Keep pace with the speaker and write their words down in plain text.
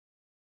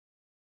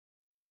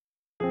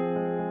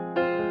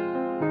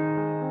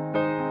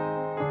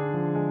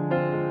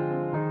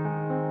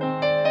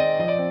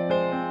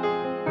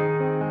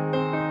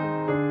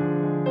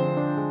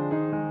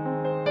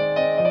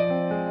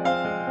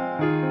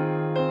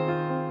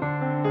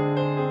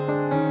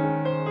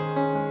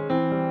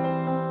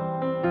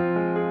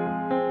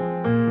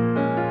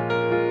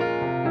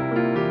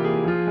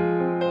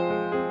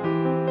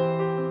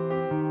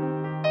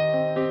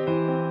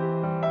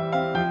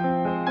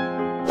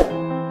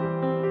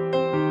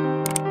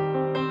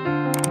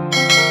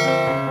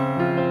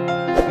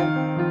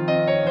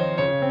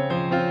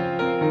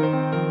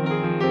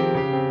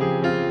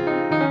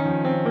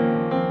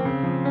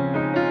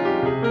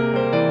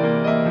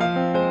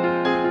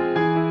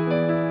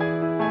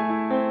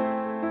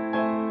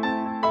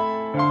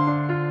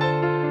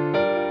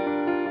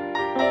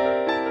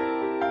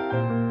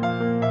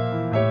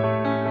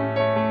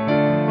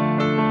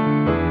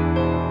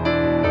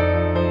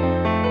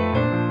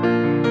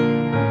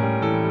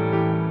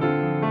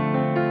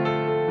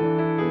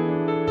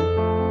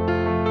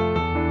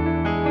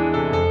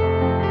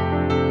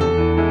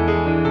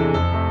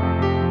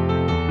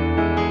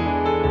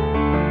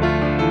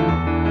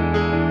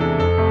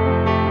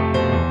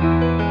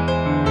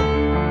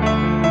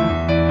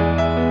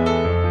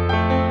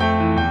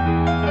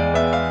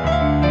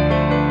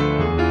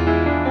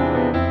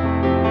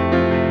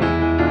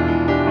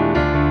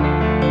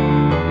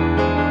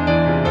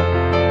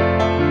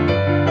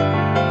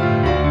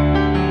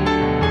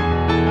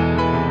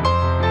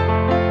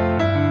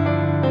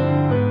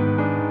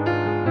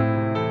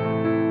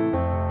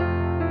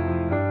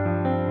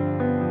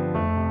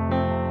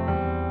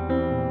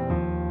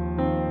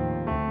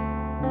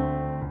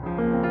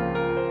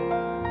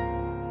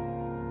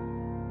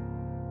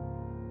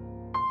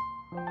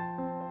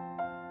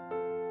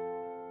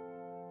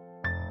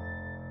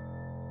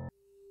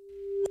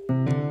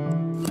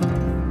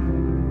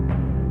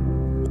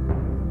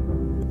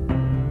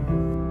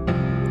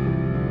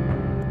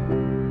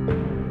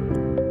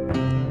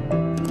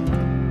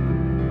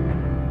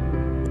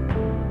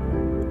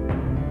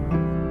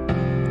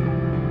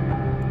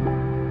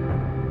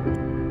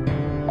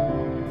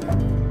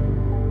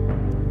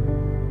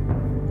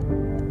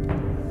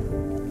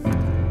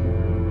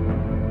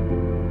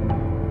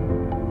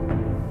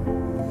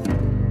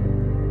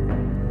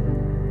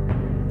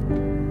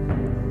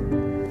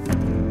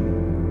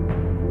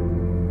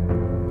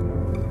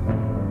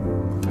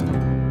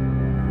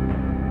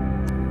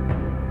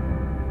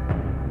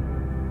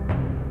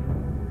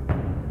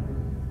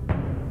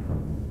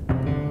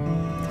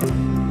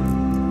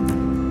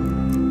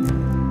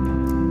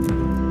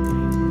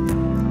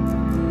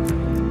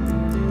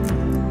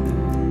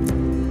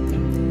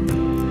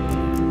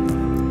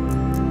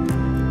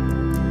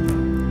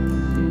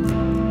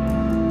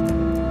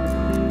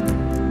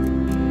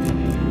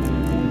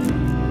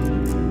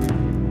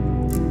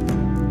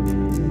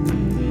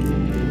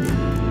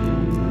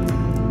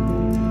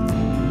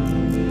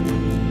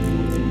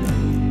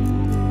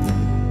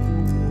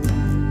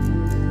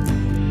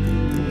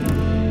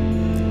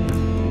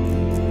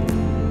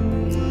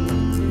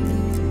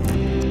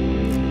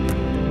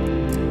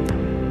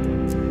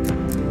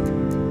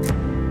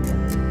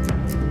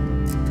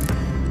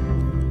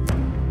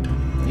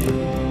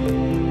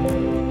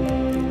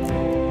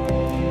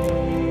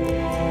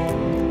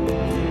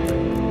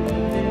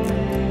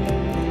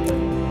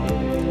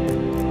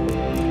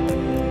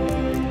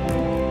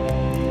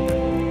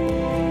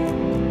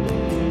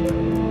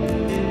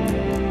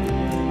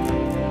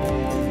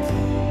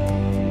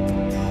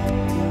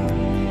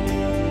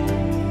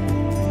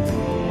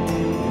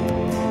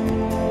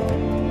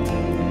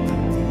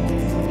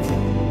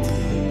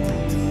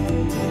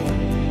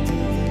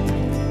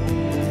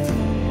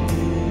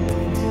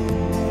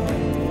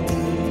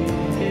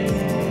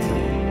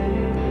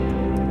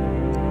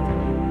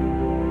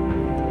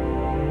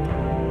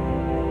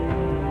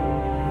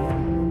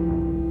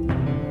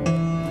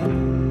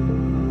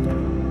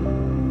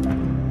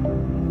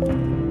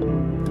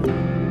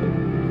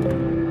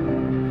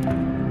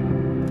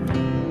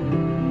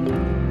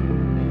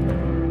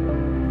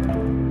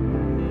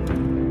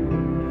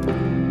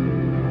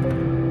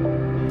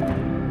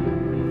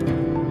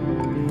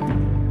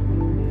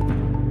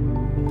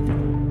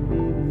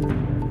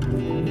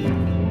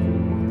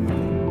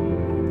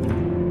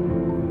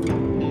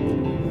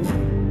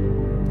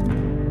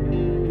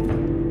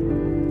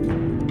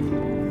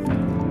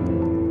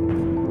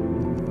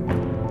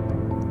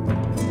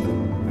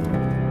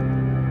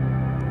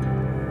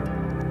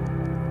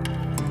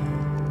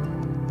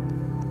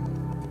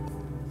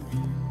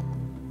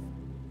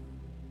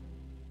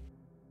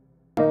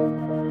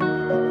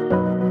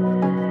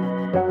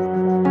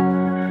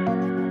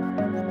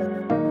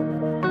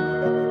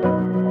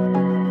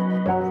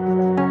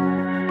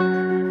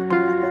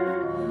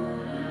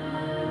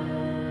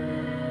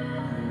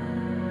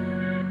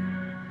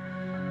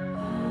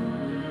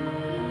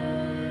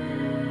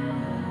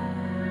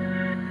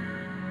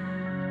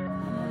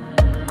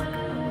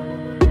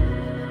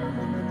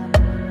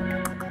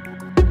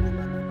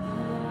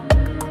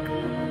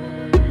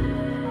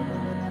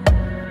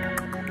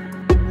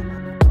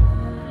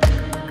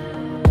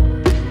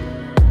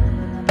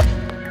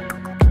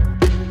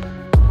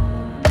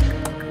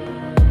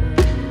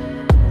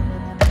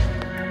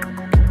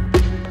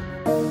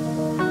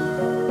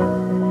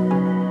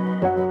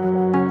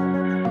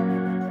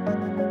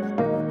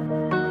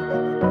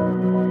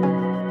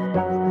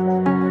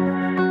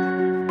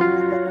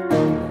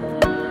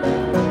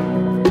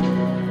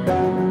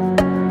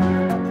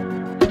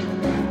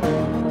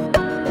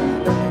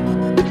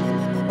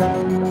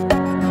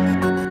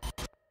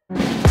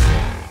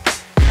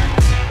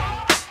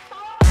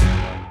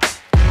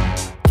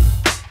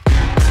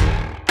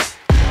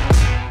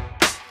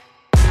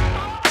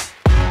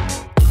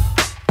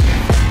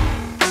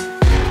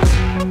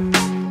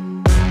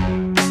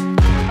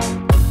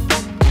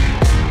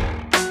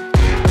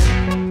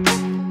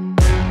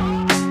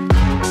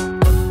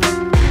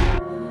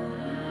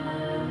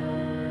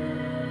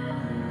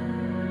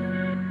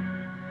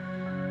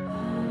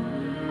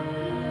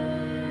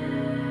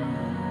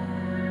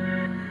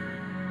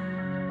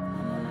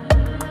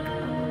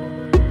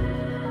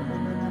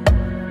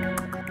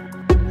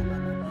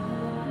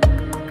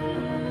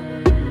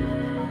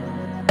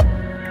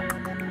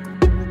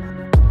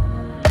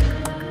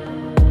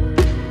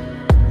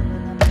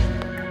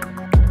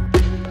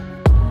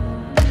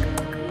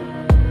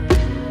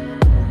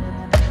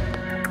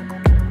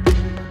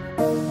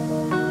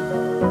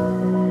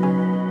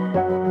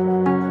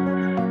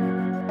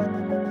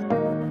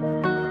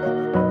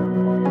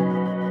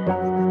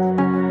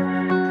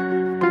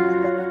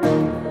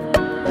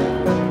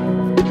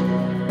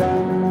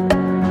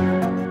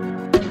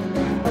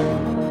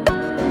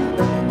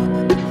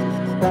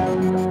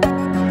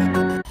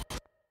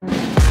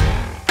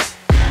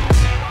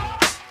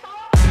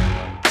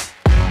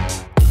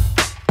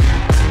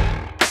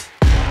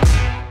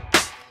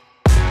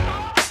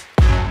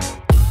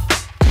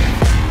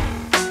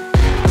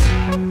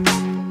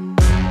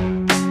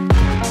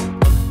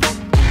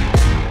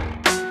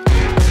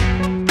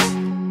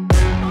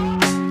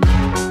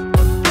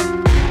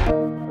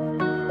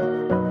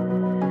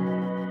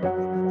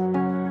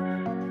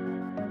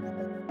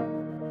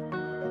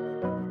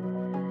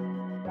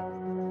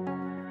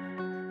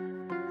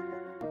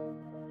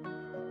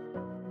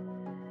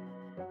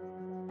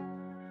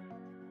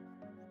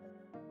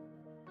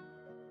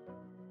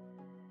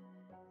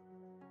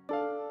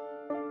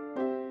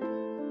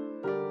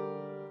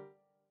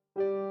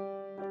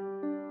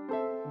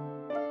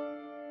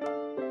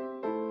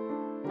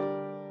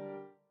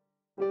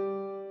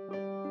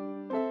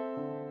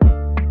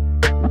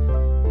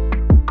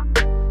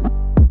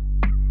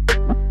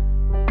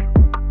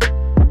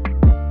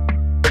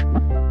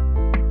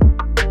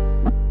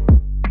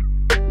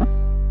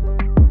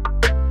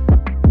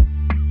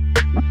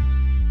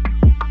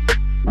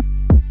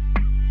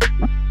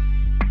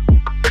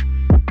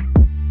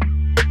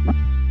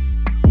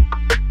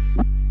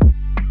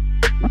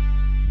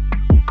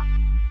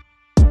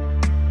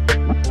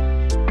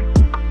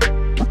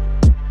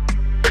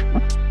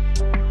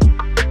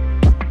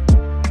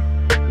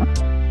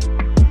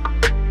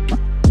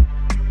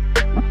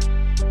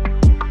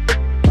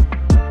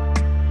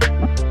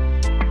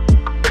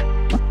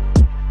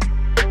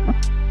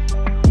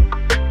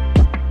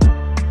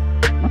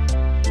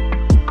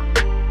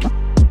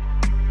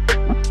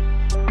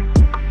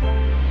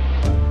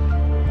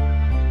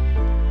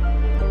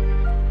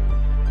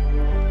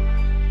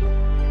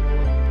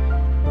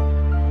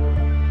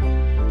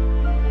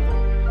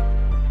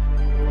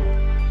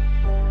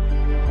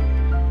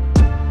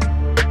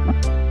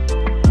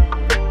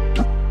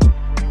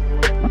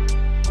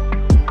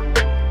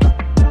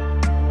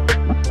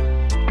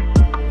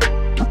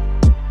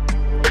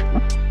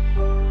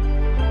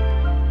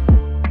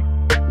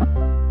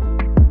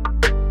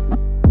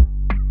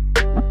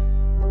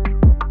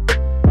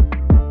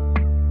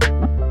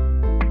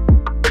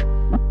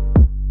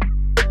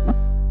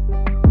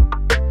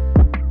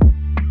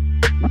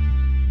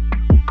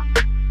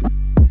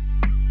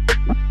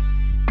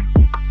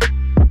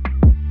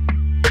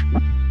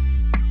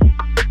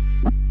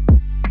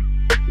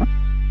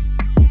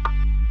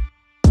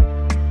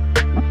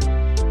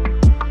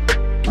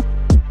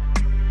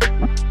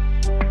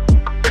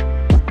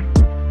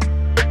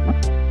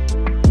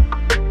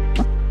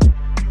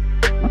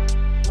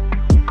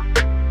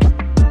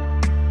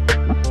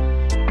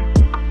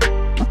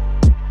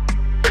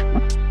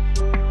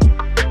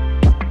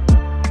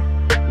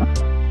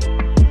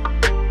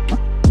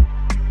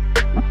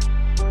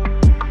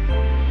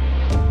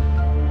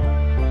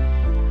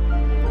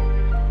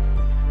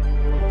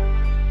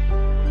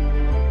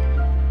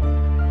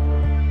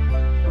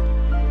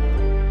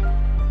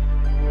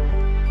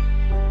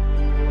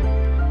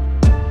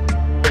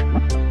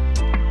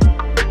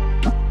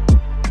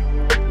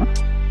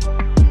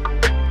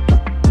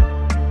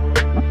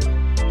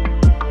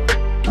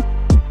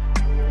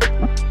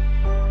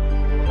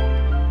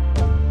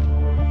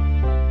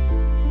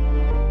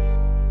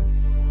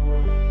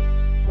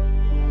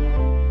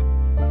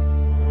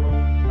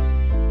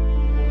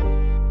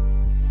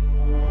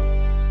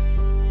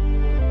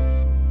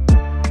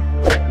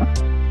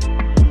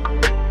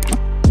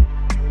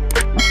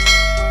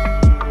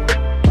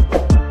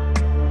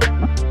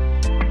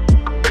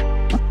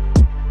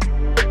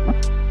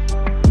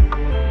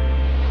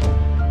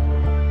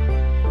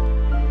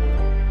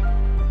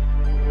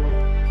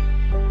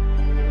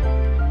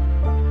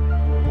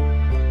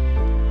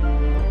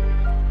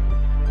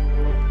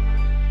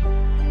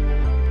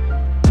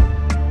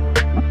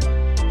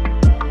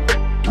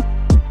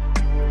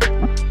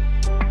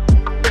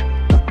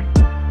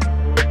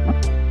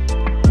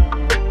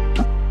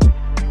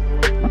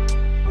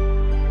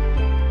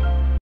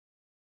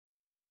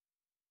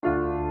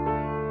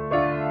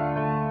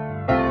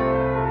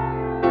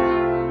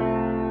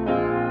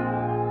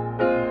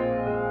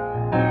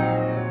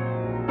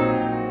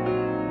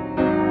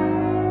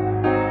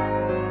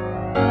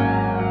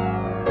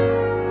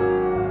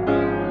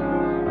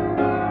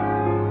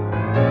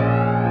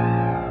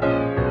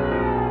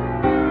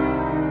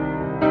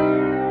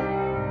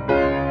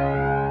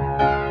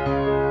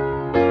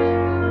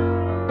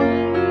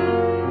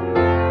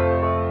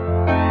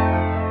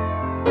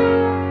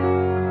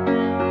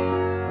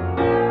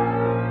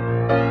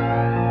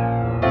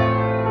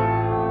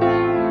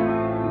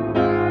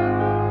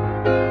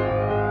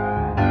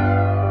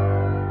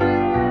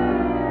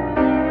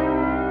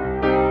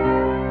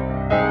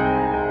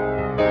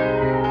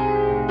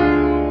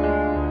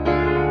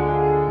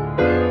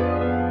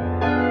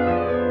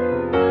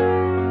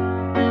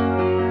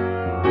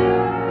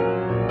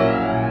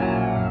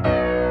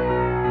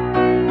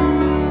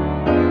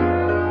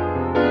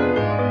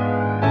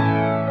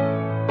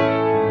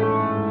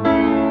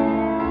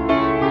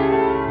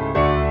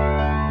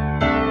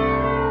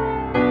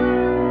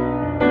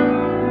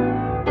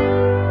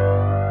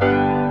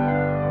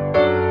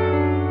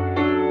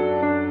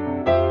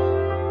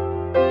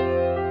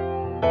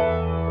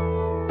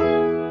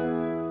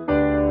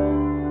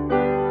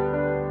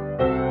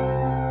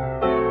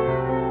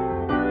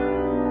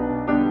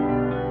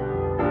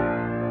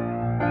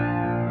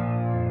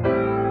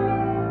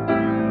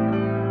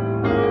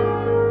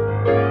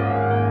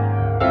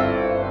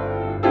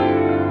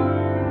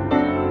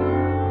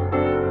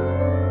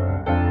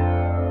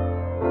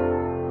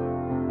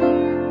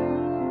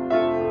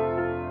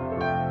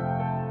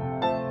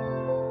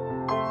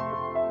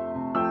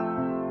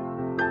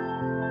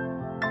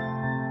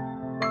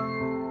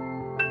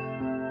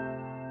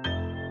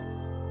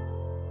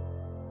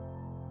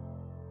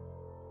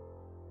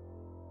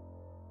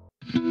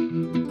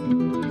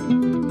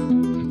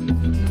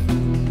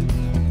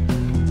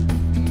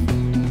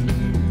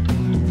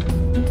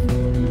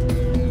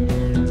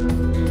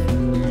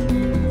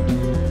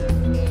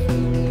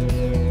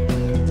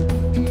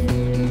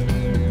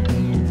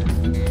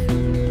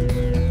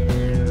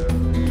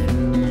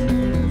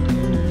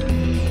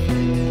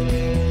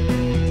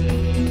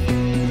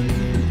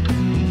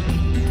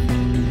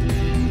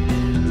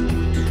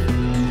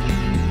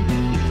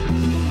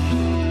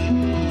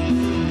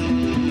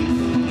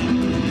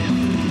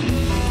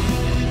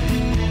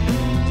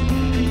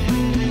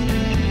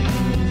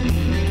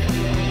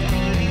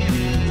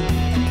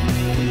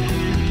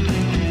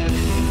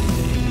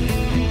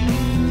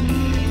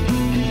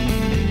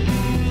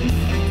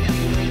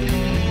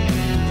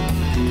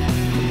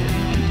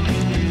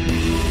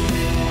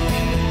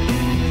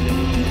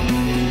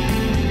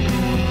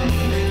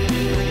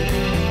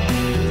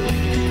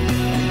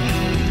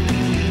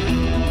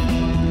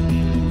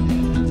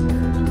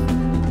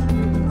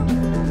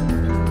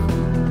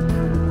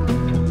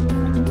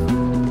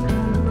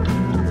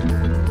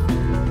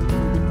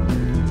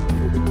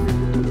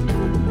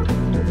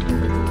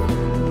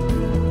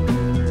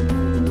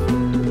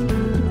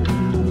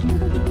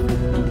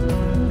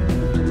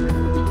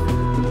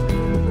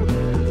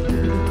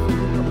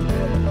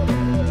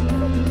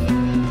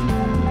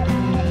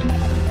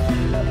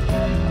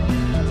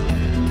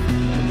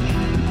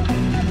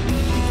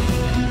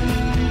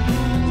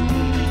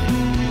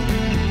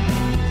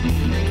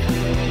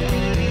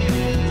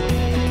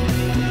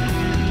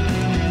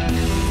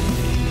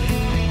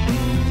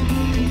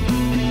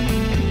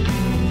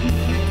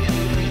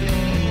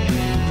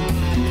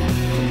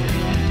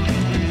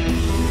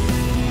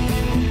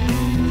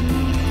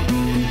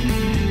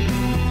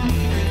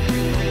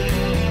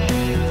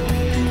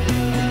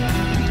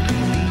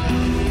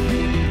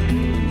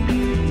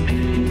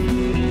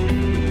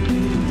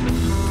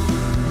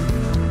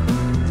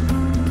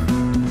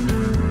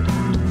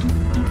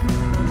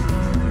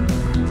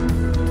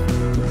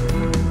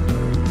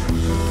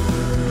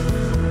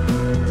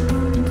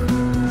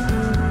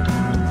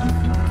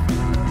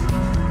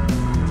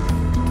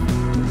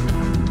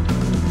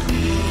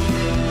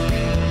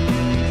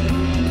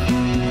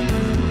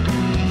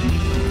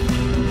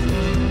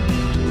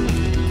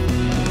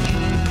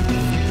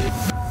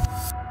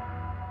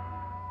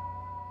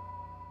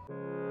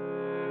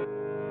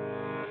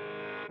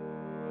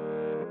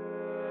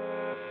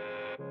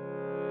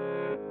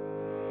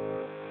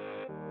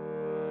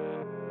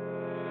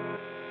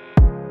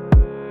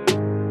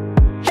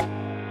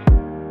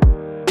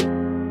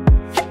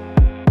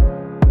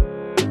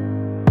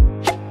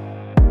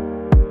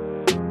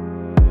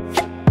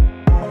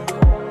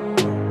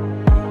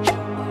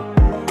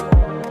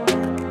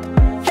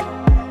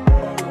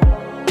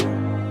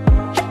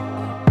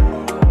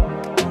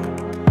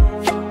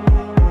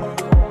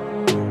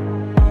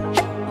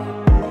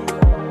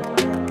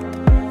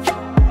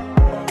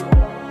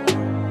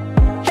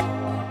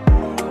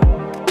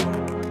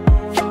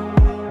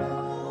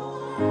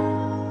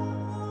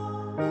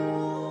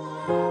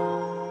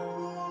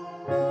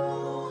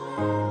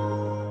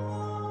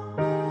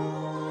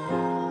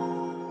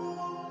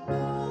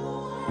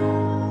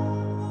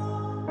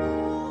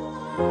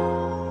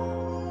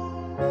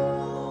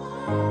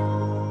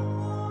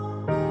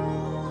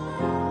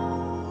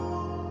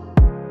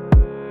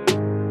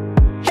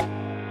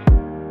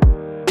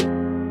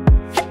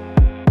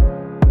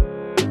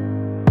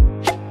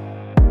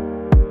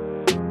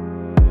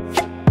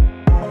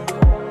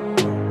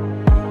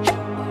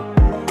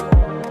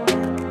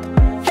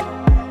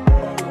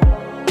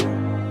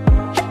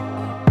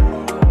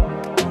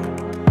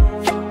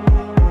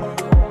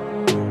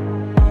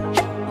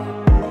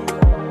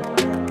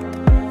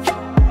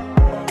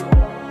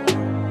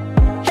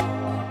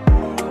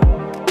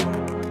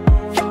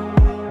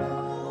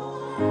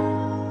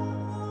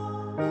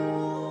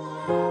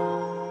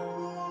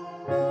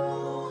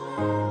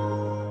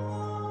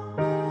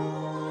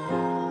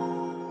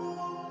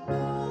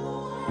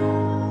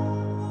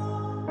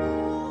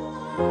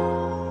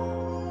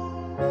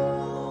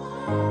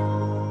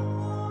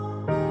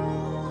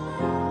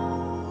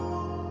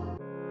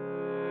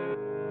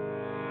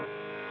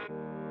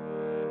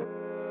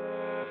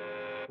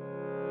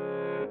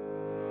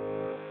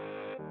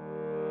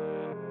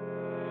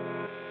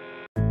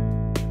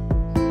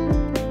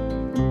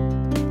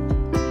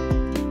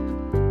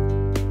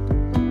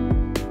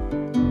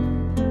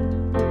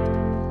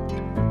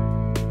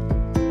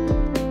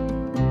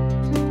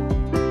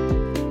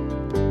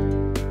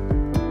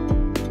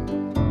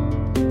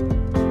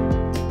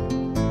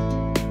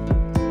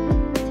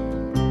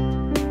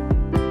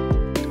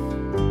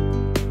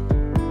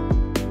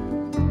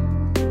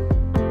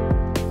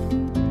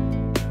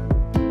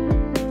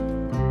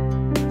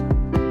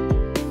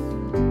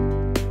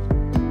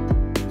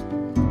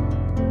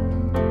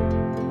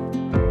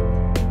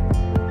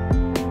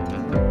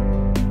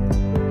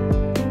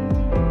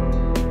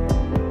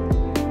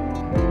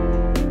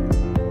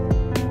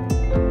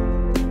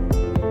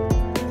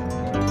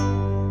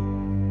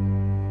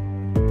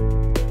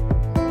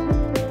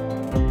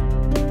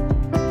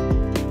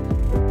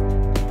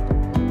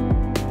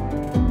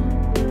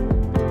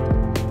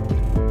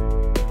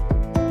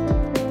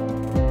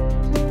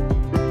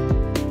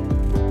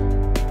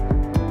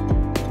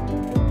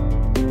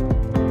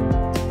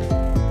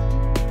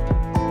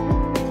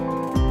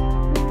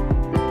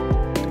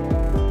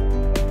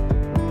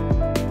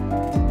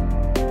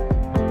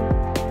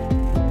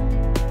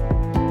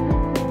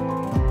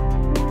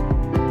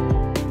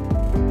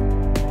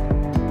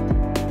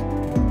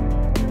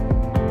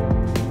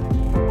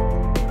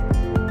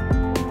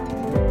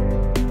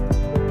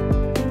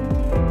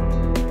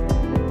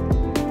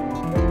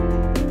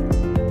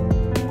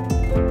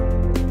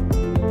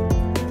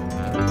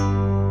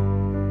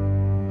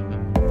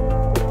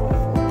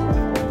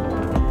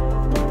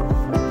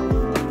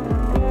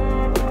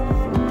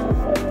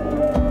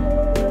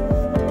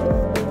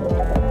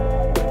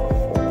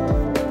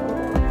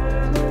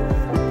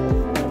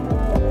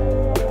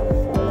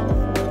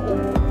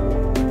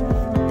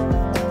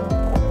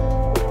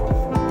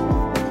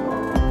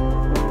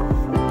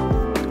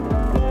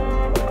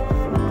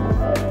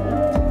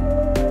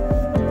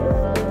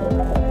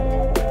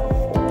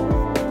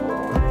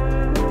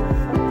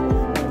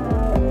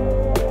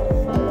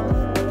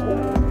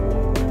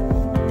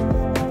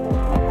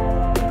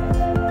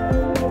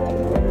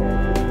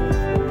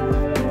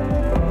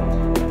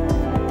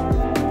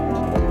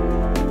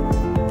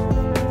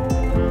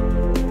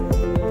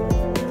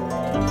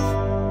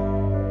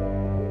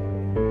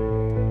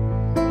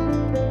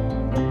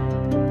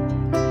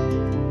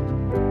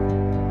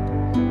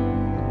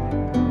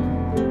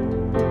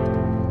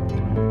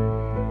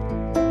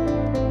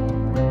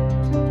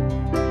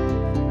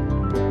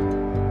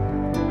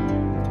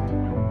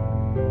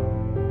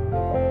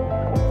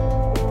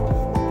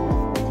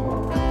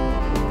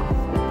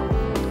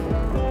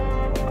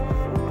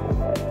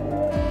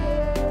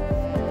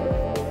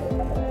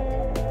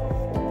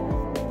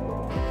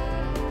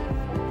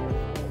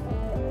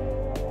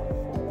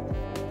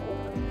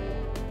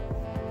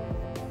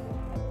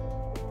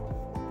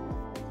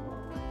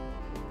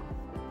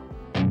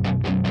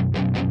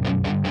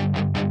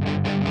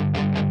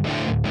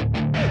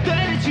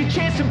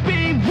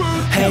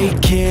Hey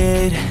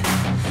kid,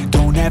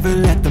 don't ever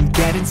let them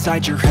get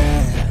inside your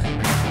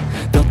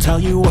head. They'll tell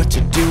you what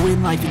to do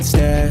in life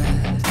instead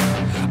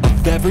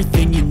of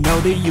everything you know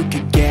that you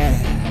could get.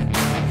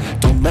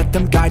 Don't let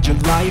them guide your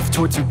life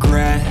towards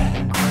regret.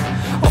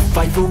 I'll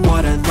fight for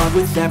what I love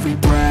with every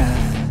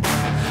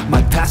breath.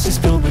 My past is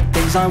filled with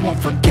things I won't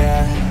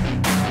forget.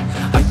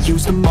 I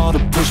use them all to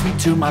push me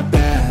to my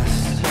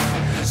best.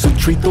 So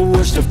treat the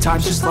worst of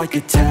times just like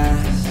a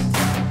test.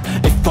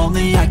 If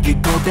only I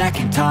could go back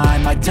in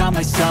time, I'd tell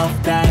myself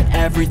that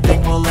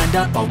everything will end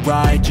up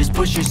alright. Just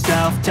push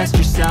yourself, test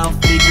yourself,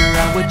 figure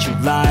out what you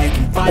like,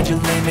 and find your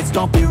limits,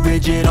 don't be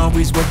rigid,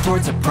 always work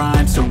towards a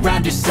prime.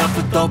 Surround yourself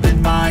with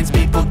open minds,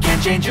 people can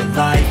change your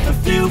life. A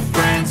few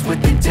friends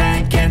with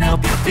intent can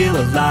help you feel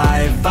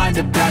alive. Find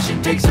a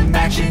passion, take some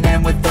action,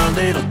 and with a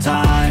little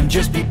time,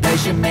 just be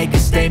patient, make a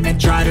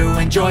statement, try to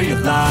enjoy your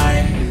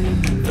life.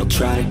 They'll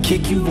try to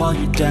kick you while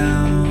you're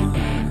down.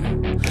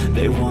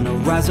 They wanna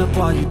rise up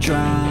while you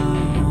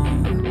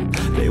drown.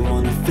 They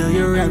wanna fill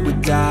your head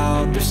with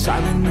doubt. They're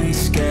silently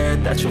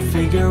scared that you'll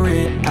figure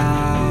it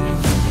out.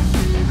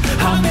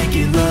 I'll make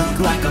it look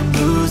like I'm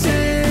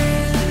losing,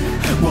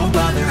 won't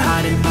bother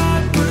hiding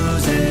my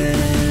bruises.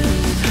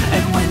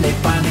 And when they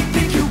finally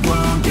think you're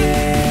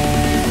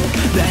wounded,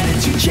 then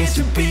it's your chance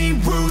to be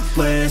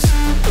ruthless.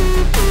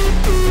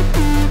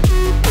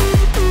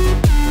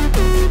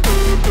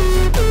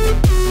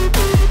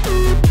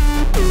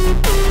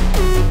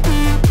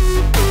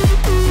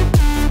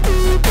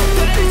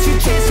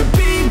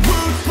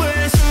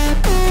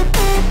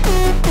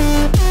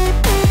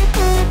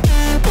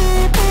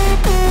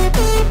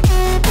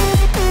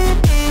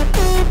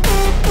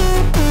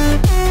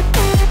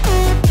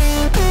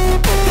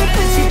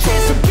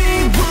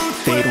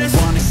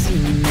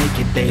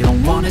 They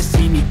don't wanna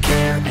see me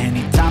care.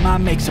 Anytime I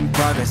make some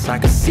progress, I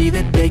can see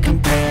that they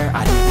compare.